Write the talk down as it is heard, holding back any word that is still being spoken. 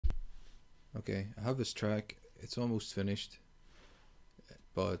Okay, I have this track. It's almost finished,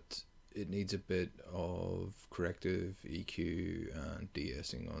 but it needs a bit of corrective, EQ, and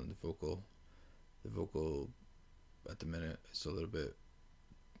de-essing on the vocal. The vocal at the minute is a little bit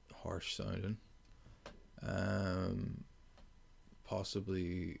harsh sounding.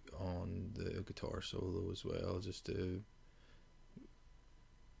 Possibly on the guitar solo as well, just to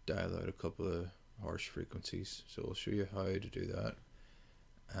dial out a couple of harsh frequencies. So I'll show you how to do that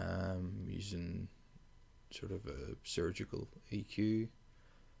using sort of a surgical EQ,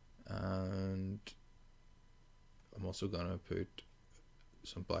 and I'm also gonna put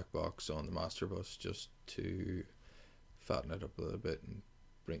some black box on the master bus just to fatten it up a little bit and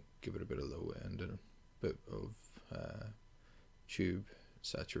give it a bit of low end and a bit of tube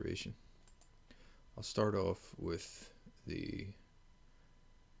saturation. I'll start off with the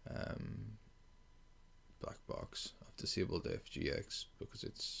black box. I've disabled FGX because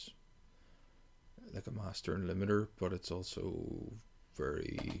it's like a master and limiter, but it's also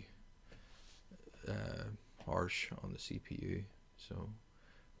very harsh on the CPU, so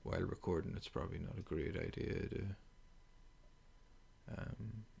while recording it's probably not a great idea to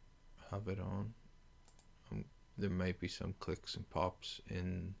have it on. There might be some clicks and pops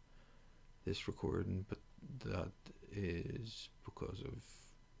in this recording, but that is because of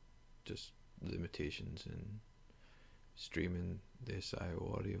just limitations in streaming this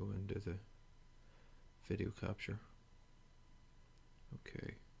IO audio into the video capture.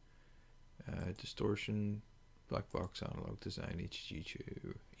 Okay, distortion, black box analog design,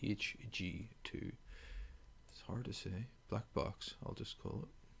 HG-2. It's hard to say. Black box, I'll just call it.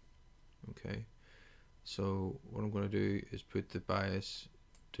 Okay, so what I'm going to do is put the bias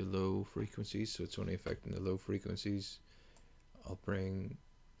to low frequencies, so it's only affecting the low frequencies. I'll bring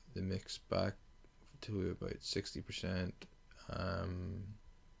the mix back to about 60%.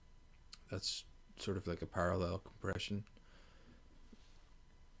 That's sort of like a parallel compression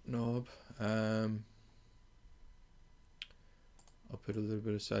knob. I'll put a little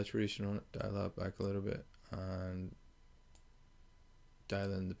bit of saturation on it, dial that back a little bit, and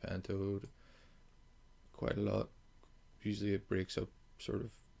dial in the pentode quite a lot. Usually it breaks up sort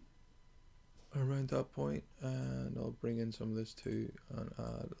of around that point, and I'll bring in some of this too and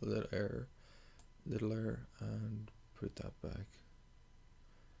add a little air, and put that back,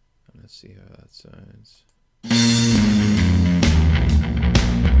 and let's see how that sounds.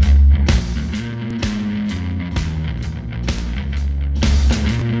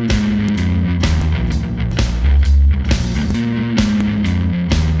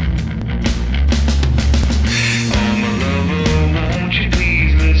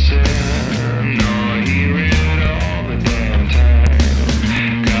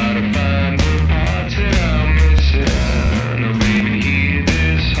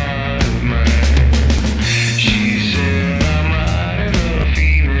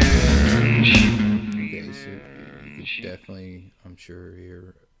 Definitely, I'm sure,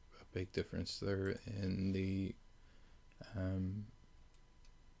 hear a big difference there in the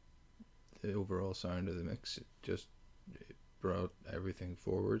overall sound of the mix. It just brought everything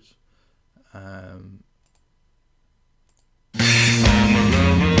forwards.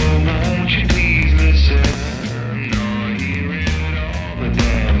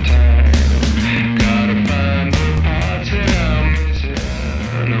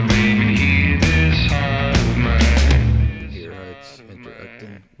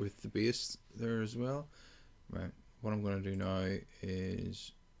 With the bass there as well. Right, what I'm going to do now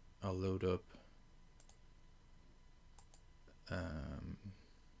is I'll load up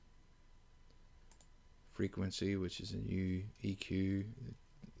frequency, which is a new EQ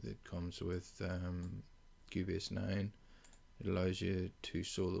that comes with Cubase 9. It allows you to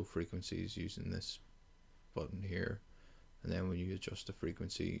solo frequencies using this button here, and then when you adjust the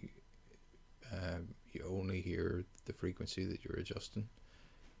frequency, you only hear the frequency that you're adjusting.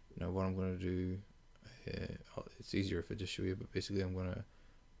 Now what I'm going to do, it's easier if I just show you, but basically I'm going to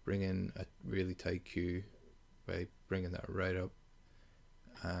bring in a really tight Q by bringing that right up.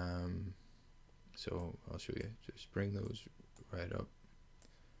 So I'll show you, just bring those right up,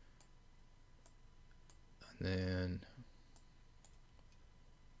 and then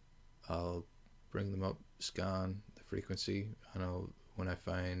I'll bring them up, scan the frequency, and when I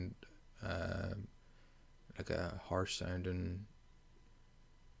find like a harsh sounding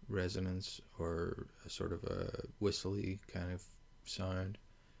resonance or a sort of a whistly kind of sound,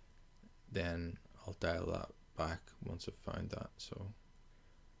 then I'll dial that back once I've found that. So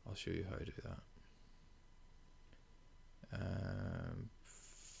I'll show you how to do that.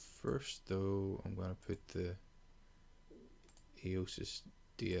 First though, I'm going to put the Eosis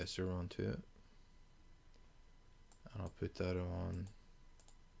de-esser onto it. and I'll put that on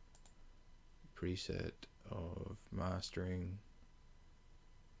preset of mastering,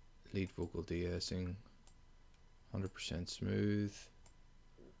 lead vocal de-essing, 100% smooth,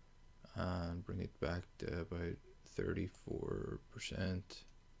 and bring it back to about 34%.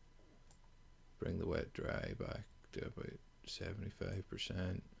 Bring the wet dry back to about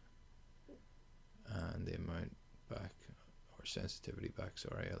 75%, and the amount back, or sensitivity back,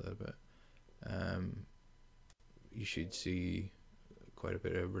 sorry, a little bit. You should see quite a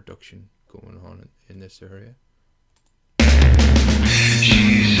bit of reduction going on in this area.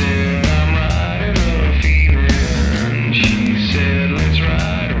 She said, I'm riding a feeling. She said, let's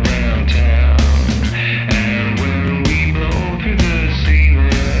ride around town. And when we blow through the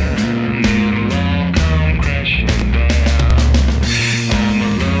ceiling, it'll all come crashing down. Oh, my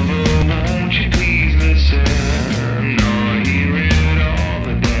lover, won't you please listen? Or hear it all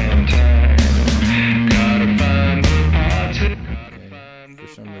the damn time. Gotta find the parts. Okay, for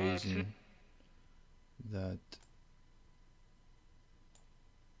some reason that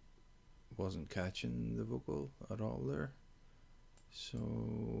wasn't catching the vocal at all there, so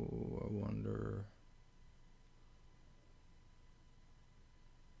I wonder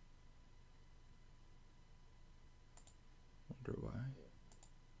why.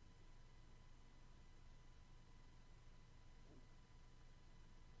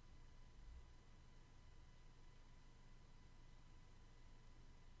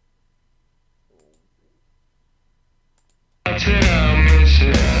 I said I'm missing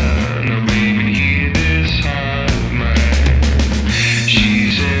a baby, hear this heart of mine.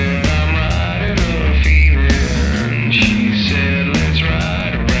 She said I'm riding a feeling. She said let's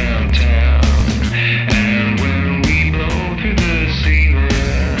ride around town. And when we blow through the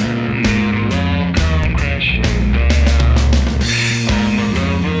ceiling, it'll all come crashing down. Oh, my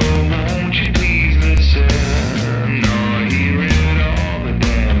lover, won't you please listen? Or hear it all the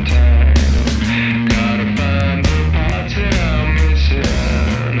damn time. Gotta find the parts that I'm missing.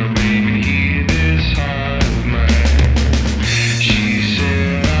 Oh, baby, hear this heart of mine. She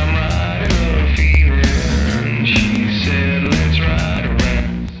said I'm riding a feeling. She said let's ride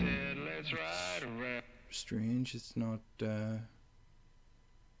around. Strange, it's not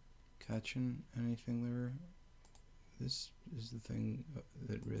catching anything there. This is the thing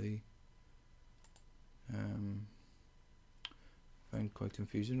that really find quite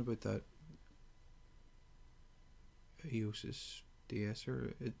confusing about that Eosis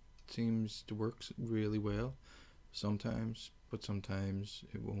de-esser. It seems to work really well sometimes, but sometimes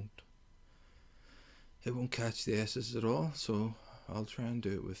it won't catch the S's at all, so I'll try and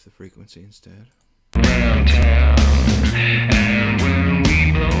do it with the frequency instead. Around town, and when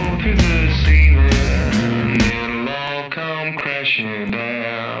we blow through the ceiling, it'll all come crashing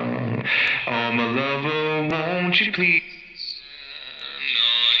down. Oh, my lover, won't you please listen?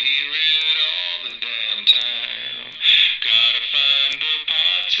 Or hear it all the damn time. Gotta find the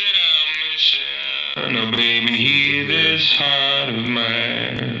parts that I'm missing. Oh, baby, hear this heart of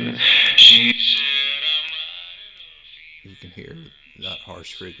mine. She said I'm riding a feeling. You can hear that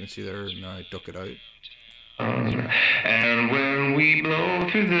harsh frequency there. Now I duck it out. And when we blow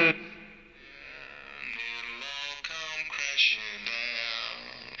through the, it'll all come crashing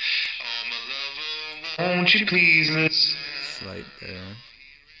down. Oh, my lover, won't you please listen? Slight there.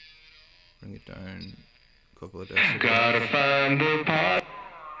 Bring it down a couple of decibels. Gotta find the part.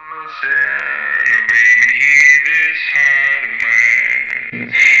 Baby, hear this heart of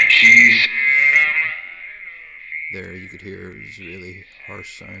mine. She said I'm there. You could hear it was really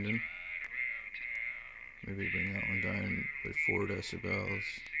harsh sounding. Maybe bring that one down by 4 decibels.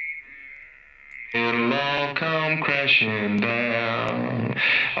 It'll all come crashing down.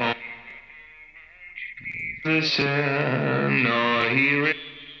 Oh, listen or hear it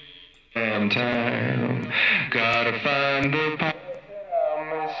damn time. Gotta find the part I'm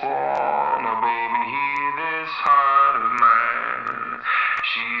missing. Oh, baby, hear this heart of mine.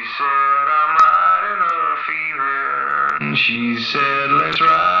 She said I'm riding a feeling. She said let's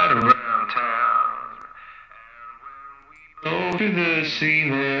ride around town. Go to the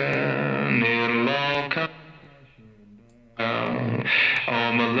ceiling, it'll all come down.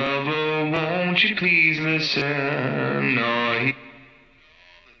 Oh, my lover, won't you please listen? Or hear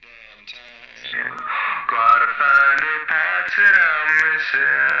all the damn time. Gotta find the parts that I'm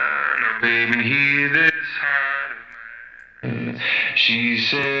missing. Oh, baby, hear this heart of mine. She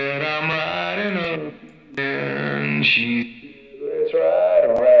said I'm riding a feeling. She said let's ride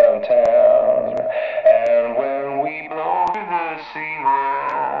around town. And when we blow through the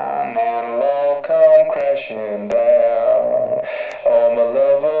ceiling, it'll all come crashing down. Oh, my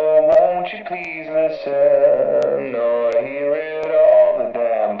lover, won't you please listen? missing. Oh, I hear it all the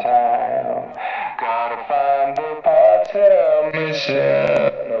damn time. Gotta find the parts that I'm missing.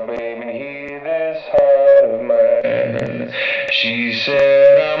 Oh, baby, hear this heart of mine. She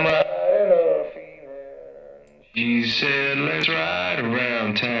said I'm riding a feeling. She said let's ride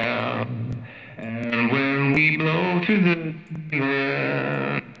around town. And when we blow through the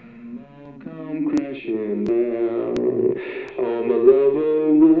ceiling, I'll come crashing down. Oh, my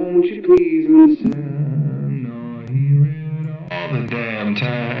lover, won't you please listen? Oh, I hear it all the damn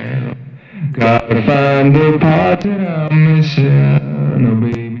time. Gotta find the part that I'm missing. Oh,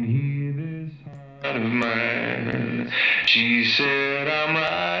 baby, hear this heart of mine. She said I'm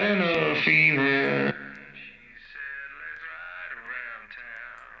riding a feeling. She said let's ride around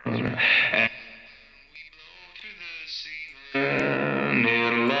town. And we blow through the ceiling.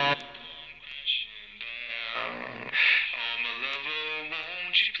 It'll all come crashing down. Oh, my lover,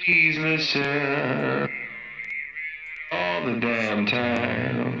 won't you please listen? All the damn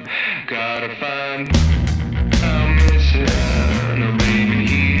time. Gotta find I'm missing. Oh, baby,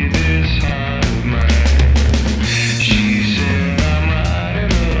 hear this heart of mine. She said I'm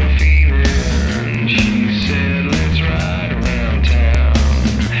riding a feeling. She said let's ride around town.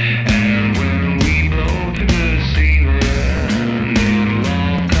 And when we blow through the ceiling, it'll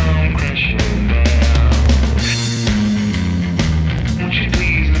all come crashing down. Won't you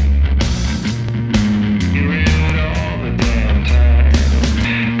please hear it all the damn time?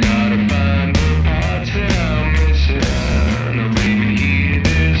 Gotta find the parts that I'm missing. Oh, baby, hear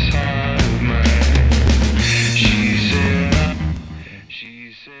this heart of mine. She said.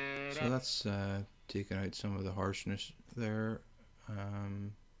 So that's taking out some of the harshness there. Let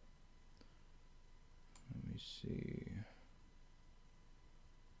me see.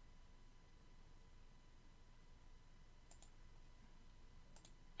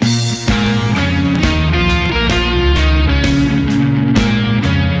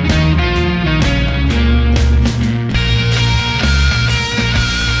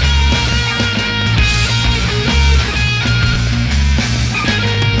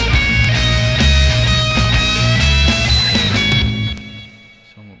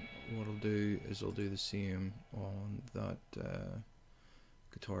 I'll do the same on that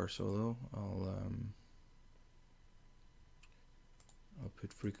guitar solo. I'll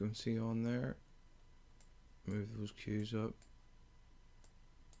put frequency on there, move those cues up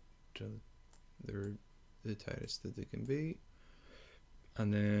to they're the tightest that they can be,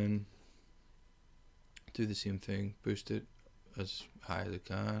 and then do the same thing, boost it as high as I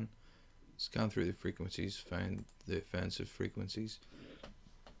can, scan through the frequencies, find the offensive frequencies,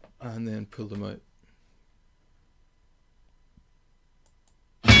 and then pull them out.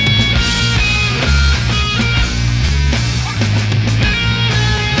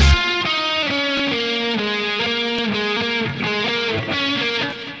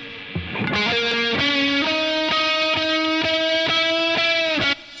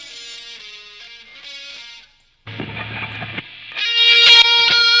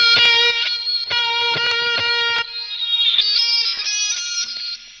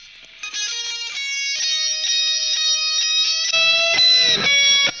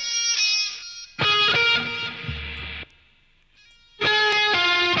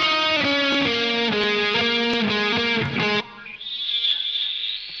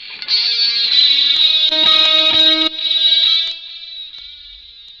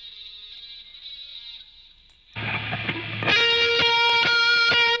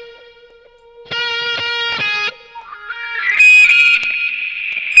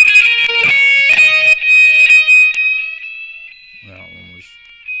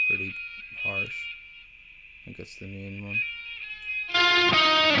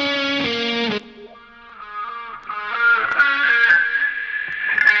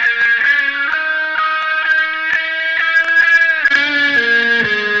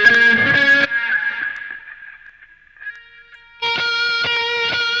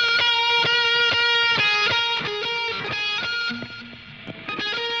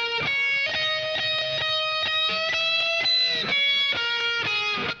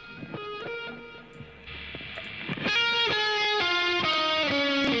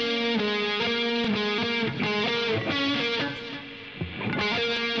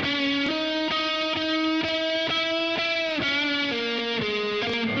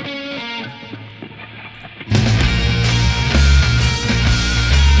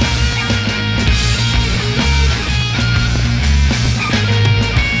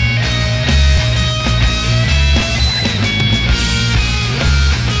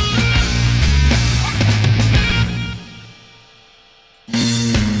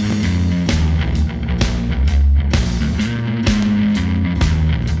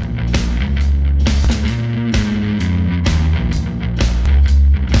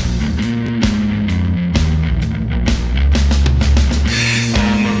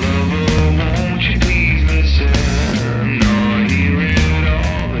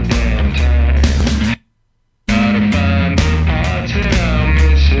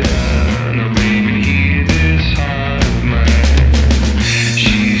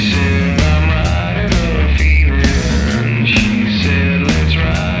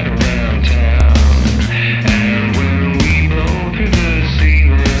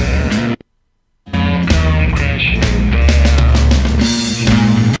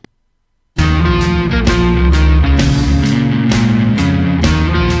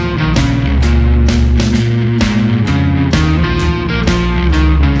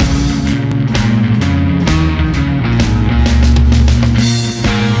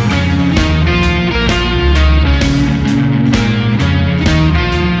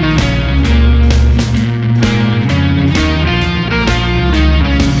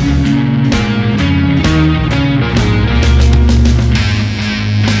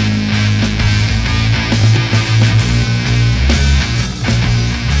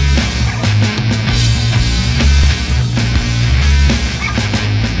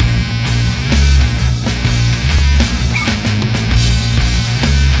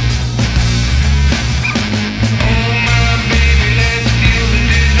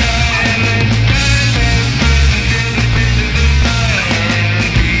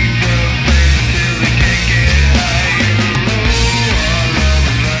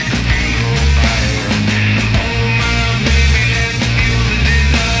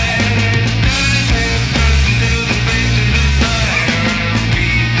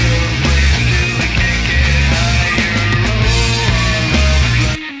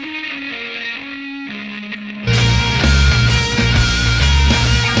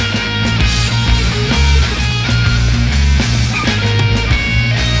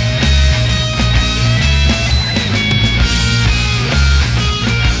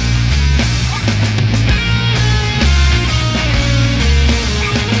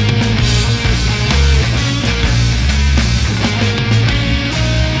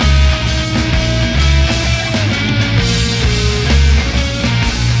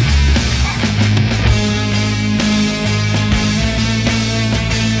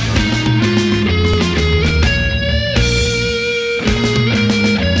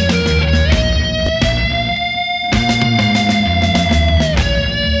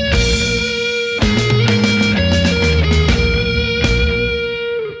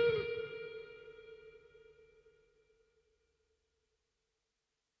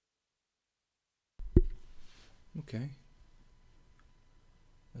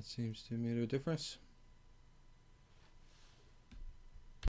 That seems to have made a difference.